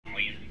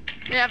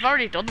Yeah, I've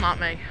already done that,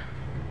 mate.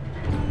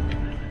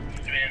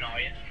 It's been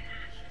annoying.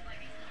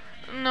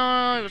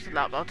 No, it wasn't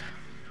that bad.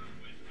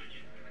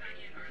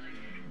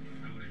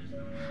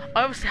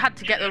 I obviously had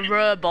to get the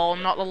rare ball,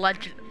 not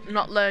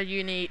the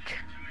unique.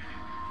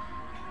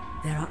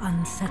 There are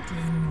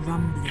unsettling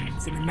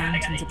rumblings in the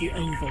mountains of the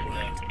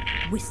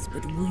overworld.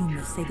 Whispered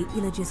rumors say the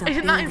Illagers are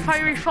Isn't that in building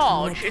Fiery something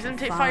Forge? dreadful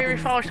Isn't it far Fiery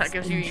beneath Forge that these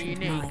gives you a ancient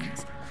unique?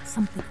 mines.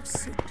 Something of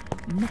soot,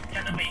 metal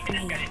Yeah, no, and but you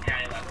can get flame. it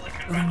down level. It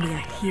can Only a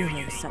run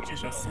hero such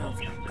as yourself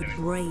could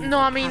brave No,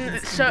 I the mean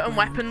caverns certain underground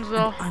weapons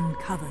though. and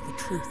uncover the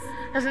truth.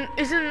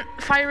 Isn't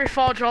Fiery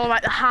Forge all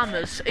about the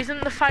hammers?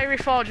 Isn't the Fiery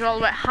Forge all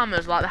about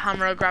hammers, like the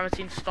Hammer of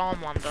Gravity and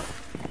Stormlander?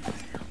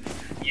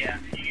 Yeah,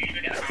 you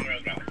usually get a hammer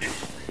of gravity.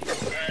 This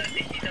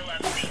is a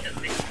level. This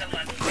is a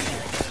level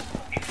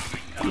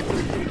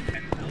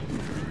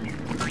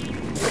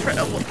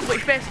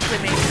Which basically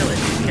means kill it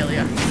to kill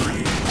you.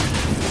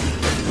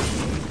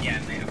 yeah,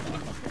 mate, I've got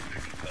a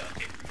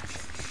fucking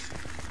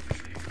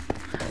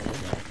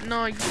perk.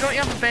 No, you don't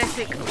have a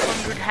basic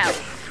 100 health.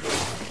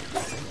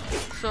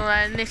 So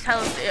then this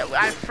health,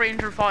 I have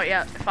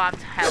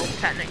 345 health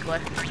technically.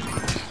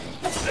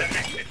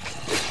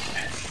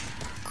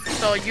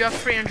 So you have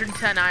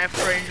 310, I have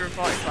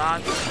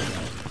 345.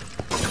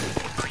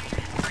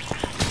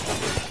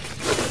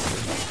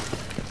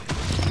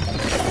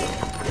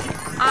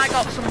 I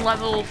got some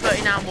level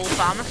 39 wolf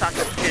armor, so I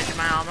can change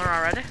my armor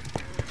already.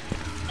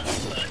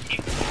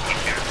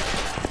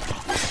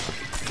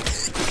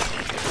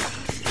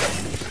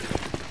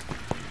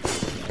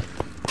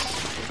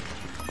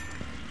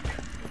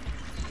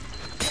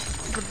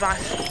 Goodbye,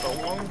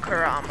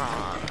 Spelunker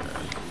armor.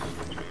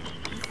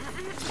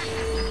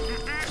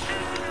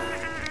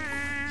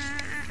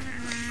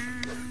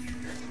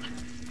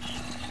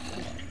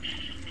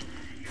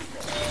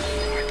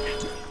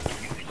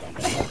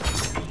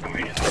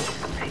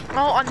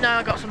 Oh, I know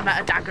I got some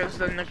better daggers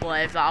than the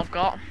glaive that I've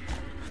got.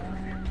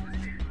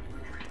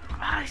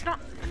 Ah, it's not.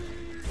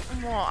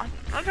 What?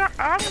 I'm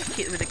gonna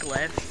keep it with the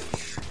glaive.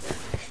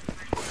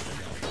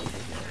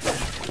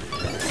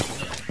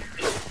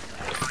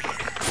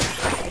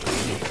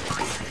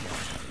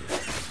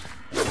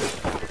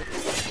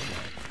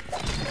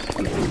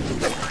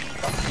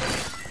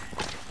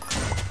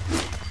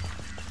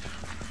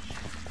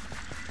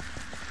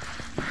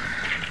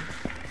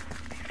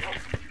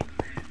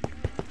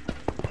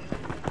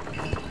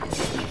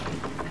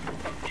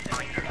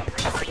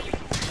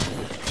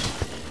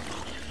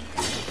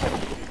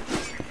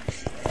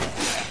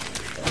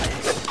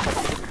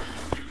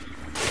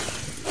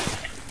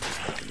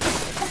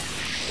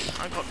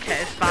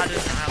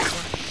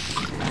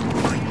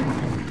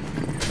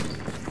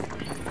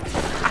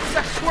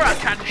 I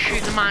tried to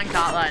shoot the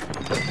minecart then.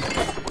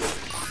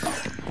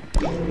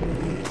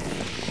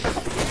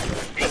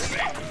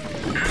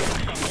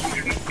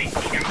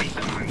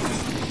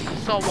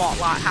 So what,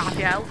 like half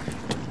your health?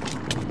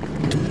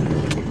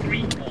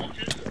 3/4.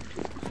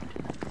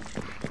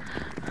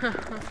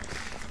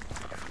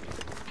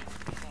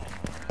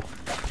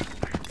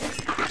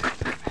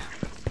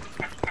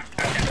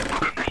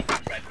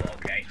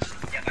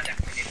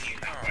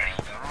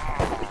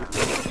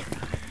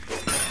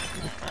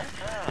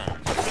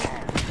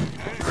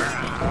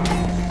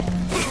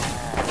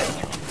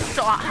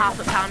 So like half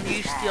the time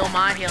you steal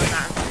my healing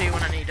items too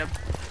when I need them.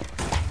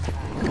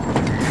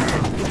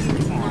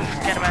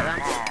 Forget about them.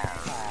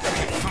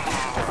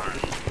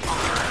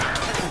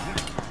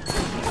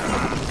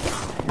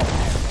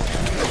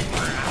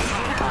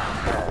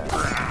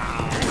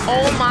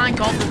 Oh my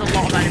god, there's a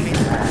lot of enemies.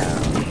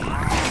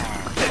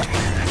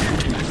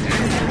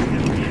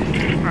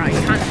 Right, you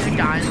can't just be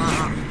dying like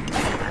that.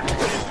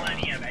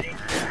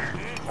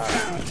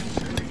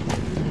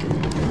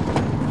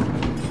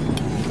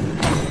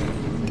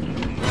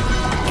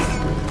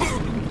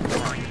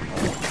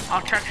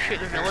 I'll try to shoot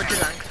the villager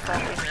then, because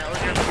fucking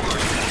villager.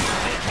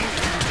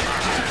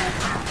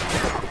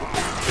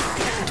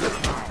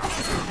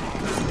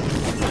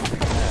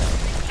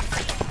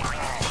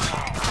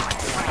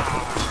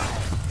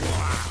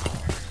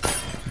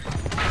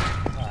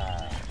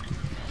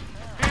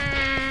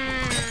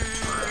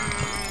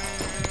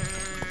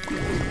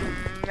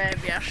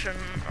 Maybe I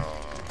shouldn't. Oh.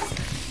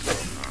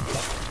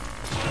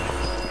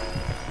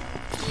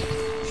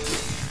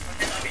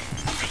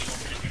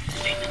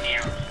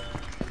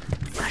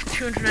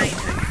 280.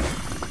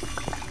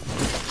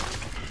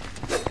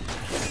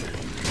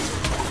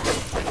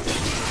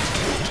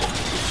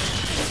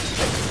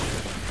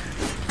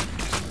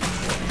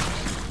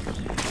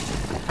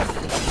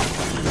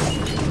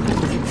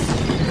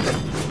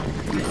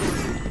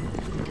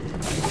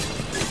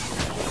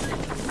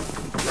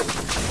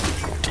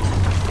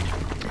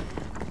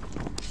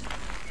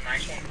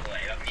 Nice one,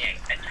 Clay. That's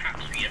the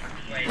attack speed of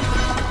Clay.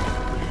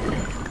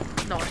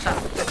 No, it's that.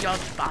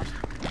 Yours is bad.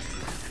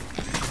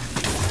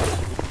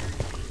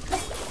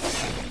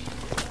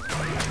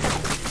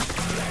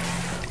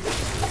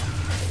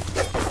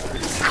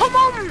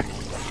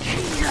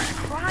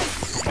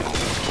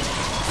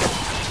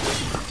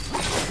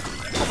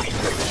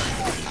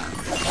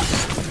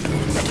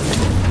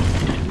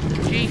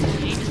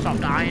 stop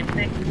dying.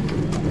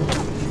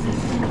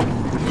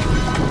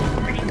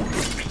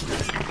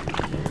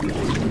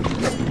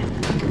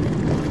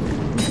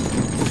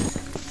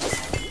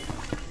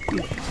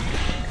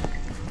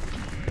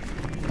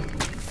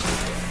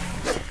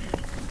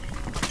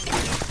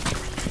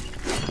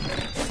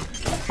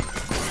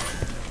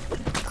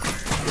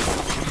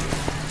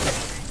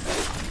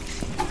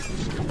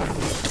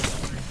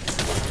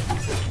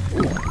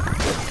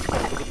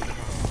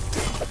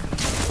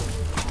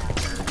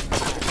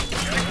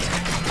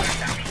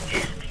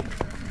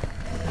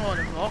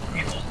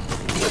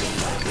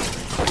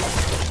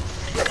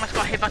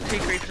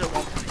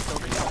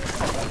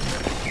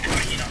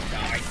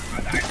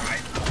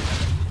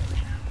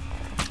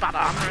 Bad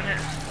armor in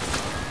it.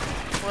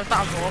 Was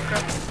that a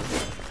walker?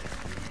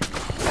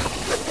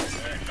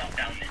 Not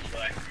down this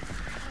way.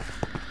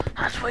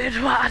 That's weird.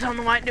 I don't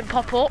know why it didn't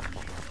pop up.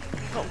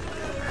 Oh.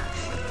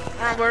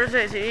 Alright, where is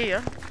it? Is it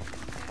here?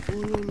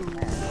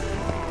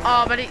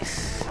 Oh, but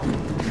it's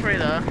through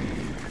there.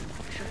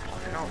 Should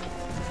fucking help.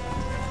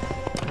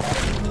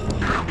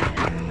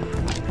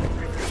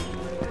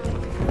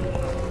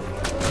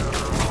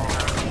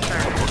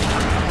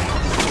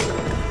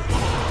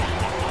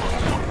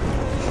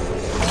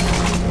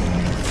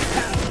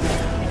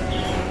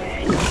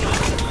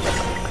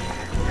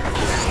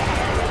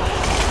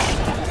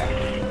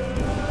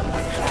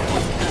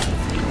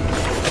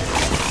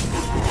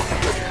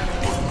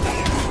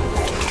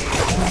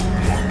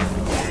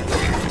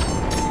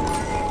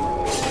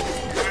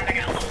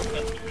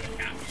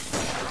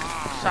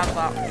 Sad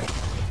that.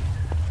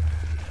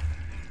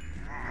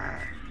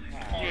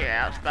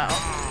 Yeah, that's better.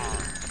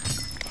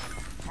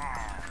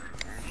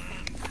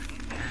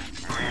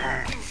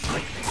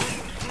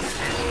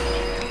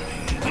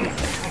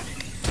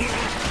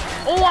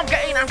 Oh, I'm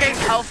getting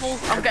powerful.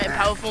 I'm getting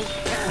powerful.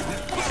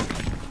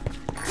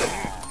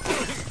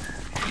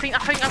 I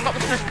think I've got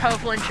the first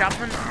powerful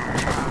enchantment.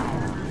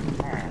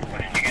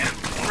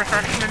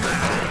 Refreshment.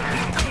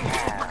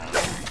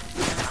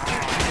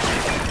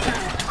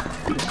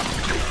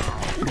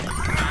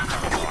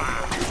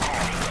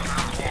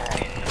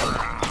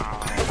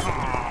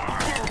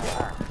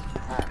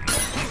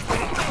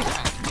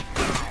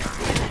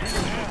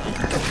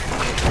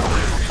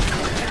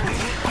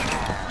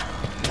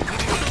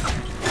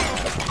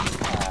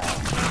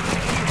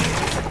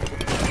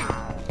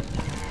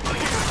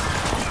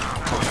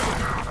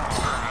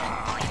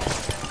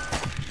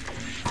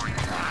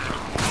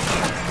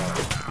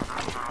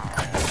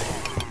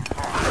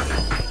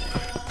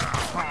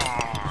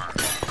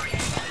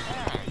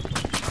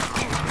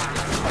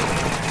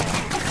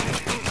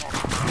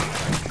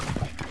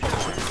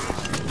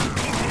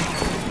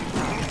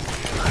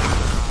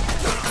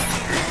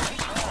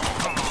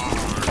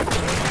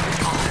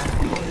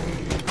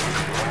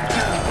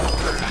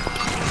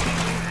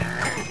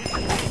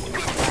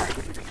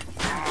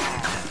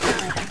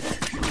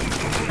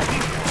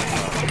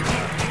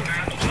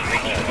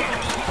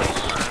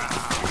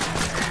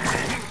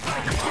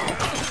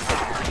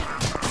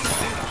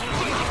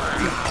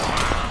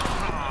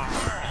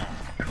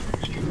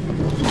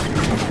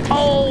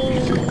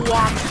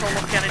 I'm so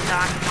lucky I didn't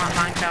die from that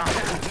minecart.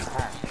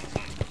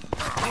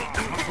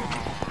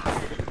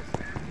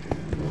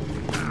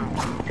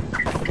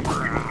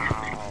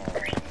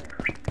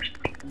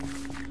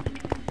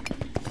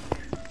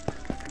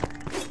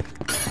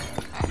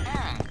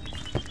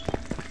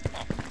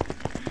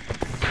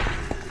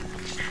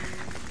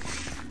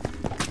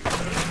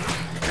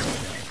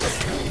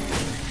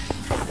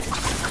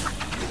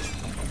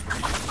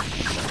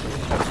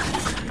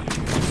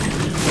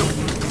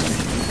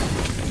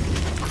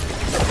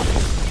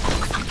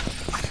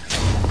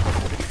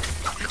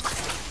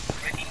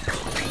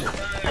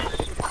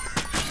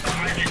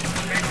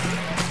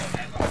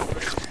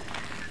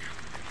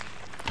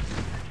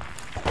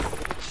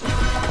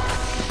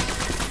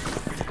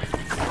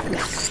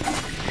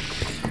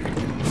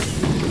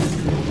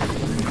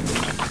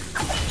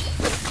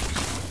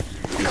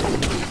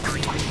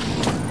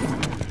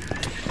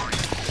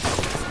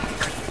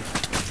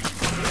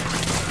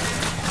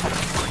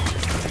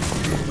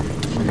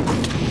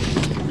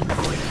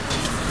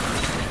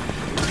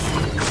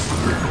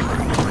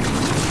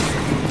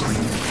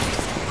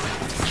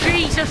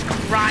 Jesus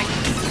Christ.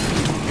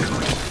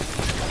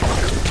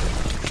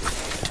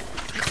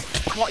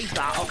 What is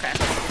that? Okay.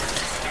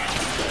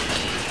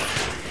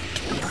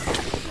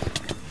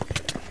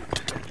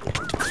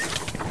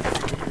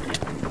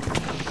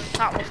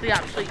 That was the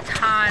absolute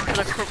time for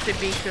the corrupted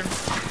beacon.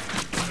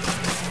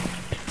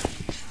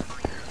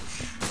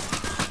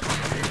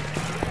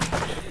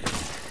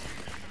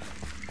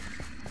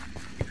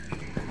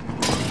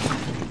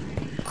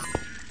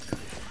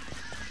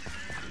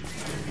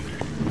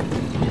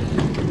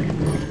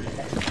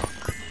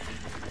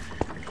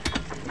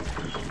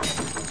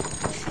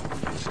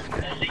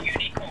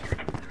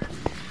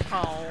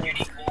 Oh.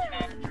 Unique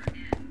Warhammer.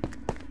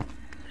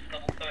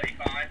 Level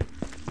 35.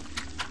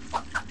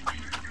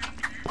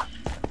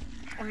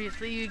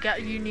 Obviously you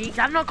get unique.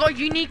 I've not got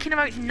unique in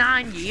about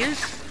 9 years.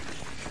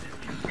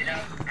 You know,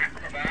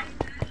 Acrobat.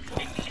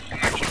 It's a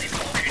magic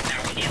potion.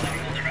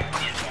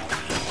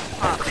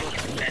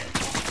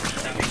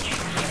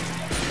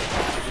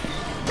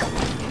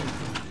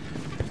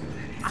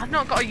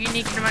 got a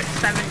unique in about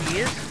 7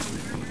 years.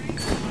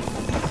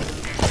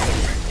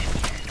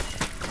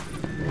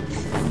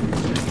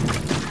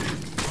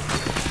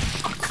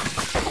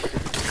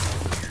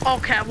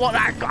 Okay, what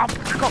I got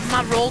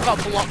my roll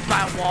got blocked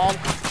by a wall.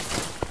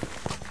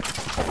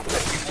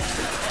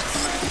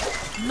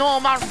 No,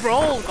 my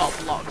roll got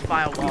blocked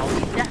by a wall.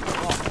 Definitely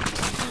got.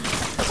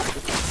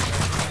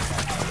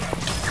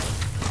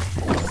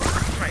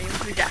 Right, you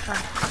must be deaf. I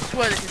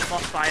swear this is a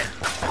boss fight.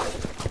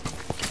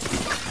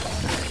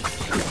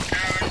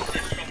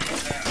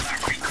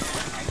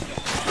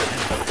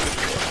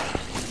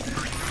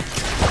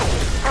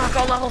 Oh, I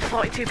got level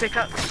 42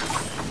 pickaxe.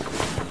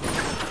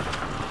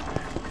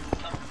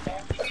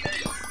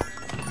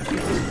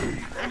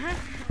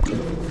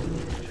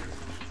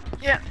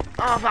 Yeah,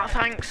 oh that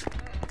thanks.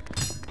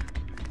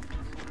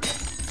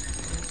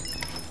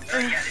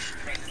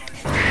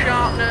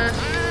 Sharpness.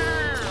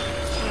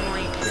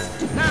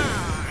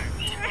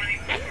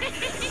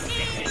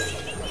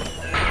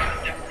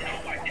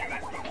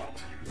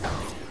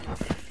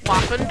 What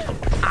happened?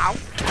 Ow.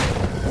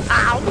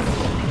 Ow.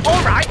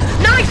 Alright.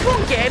 Nice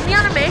one, game. The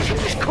animation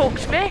just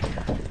cooked me.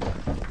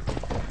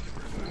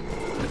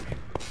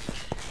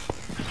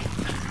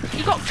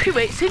 You got 2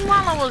 hits in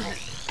while I was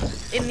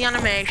in the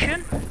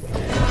animation.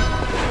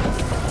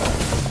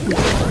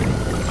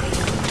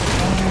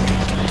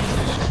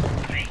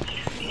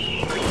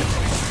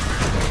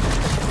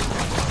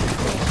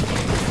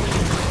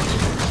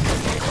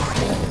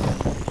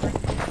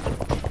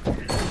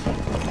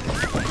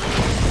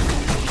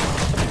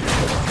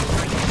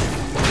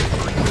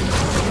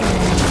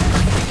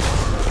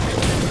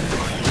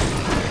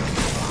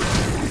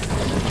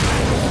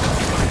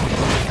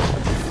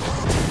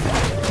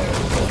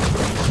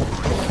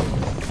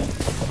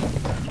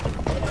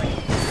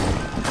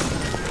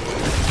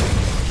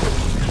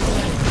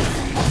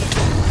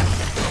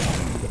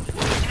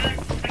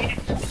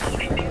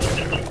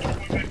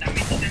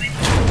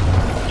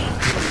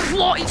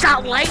 What is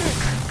that length?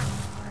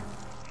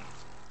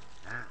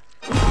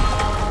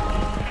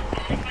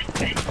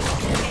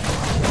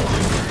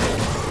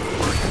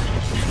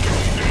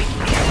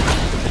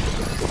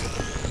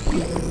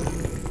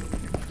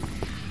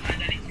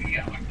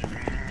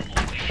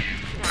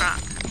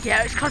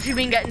 Yeah, it's because you've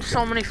been getting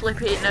so many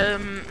flipping, I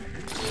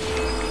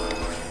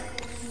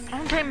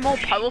want to take more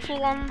powerful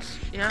ones,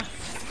 yeah.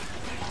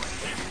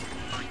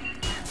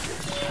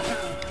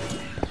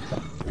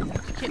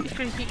 It's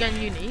going to keep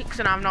getting uniques,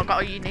 and I've not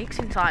got a unique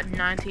since like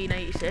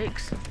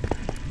 1986.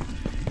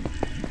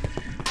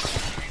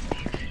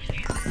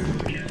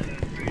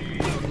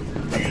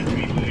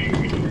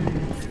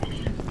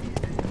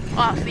 Oh,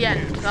 that's the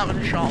end. That was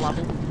a short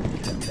level.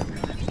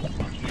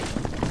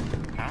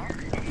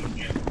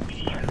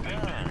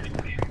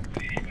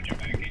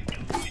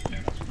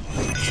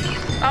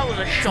 That was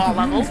a short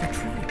level.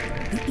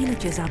 The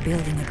villagers are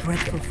building a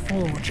dreadful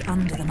forge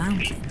under the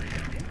mountain.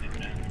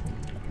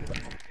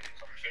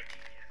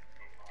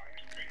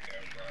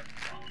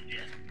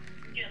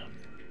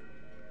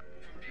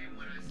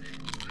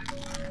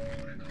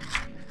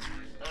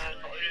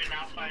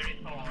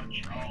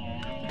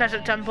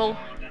 Desert Temple.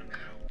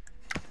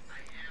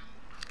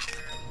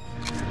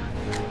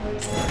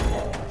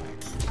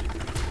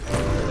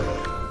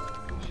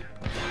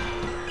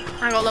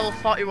 I got level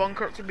 41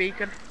 corrupted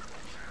beacon.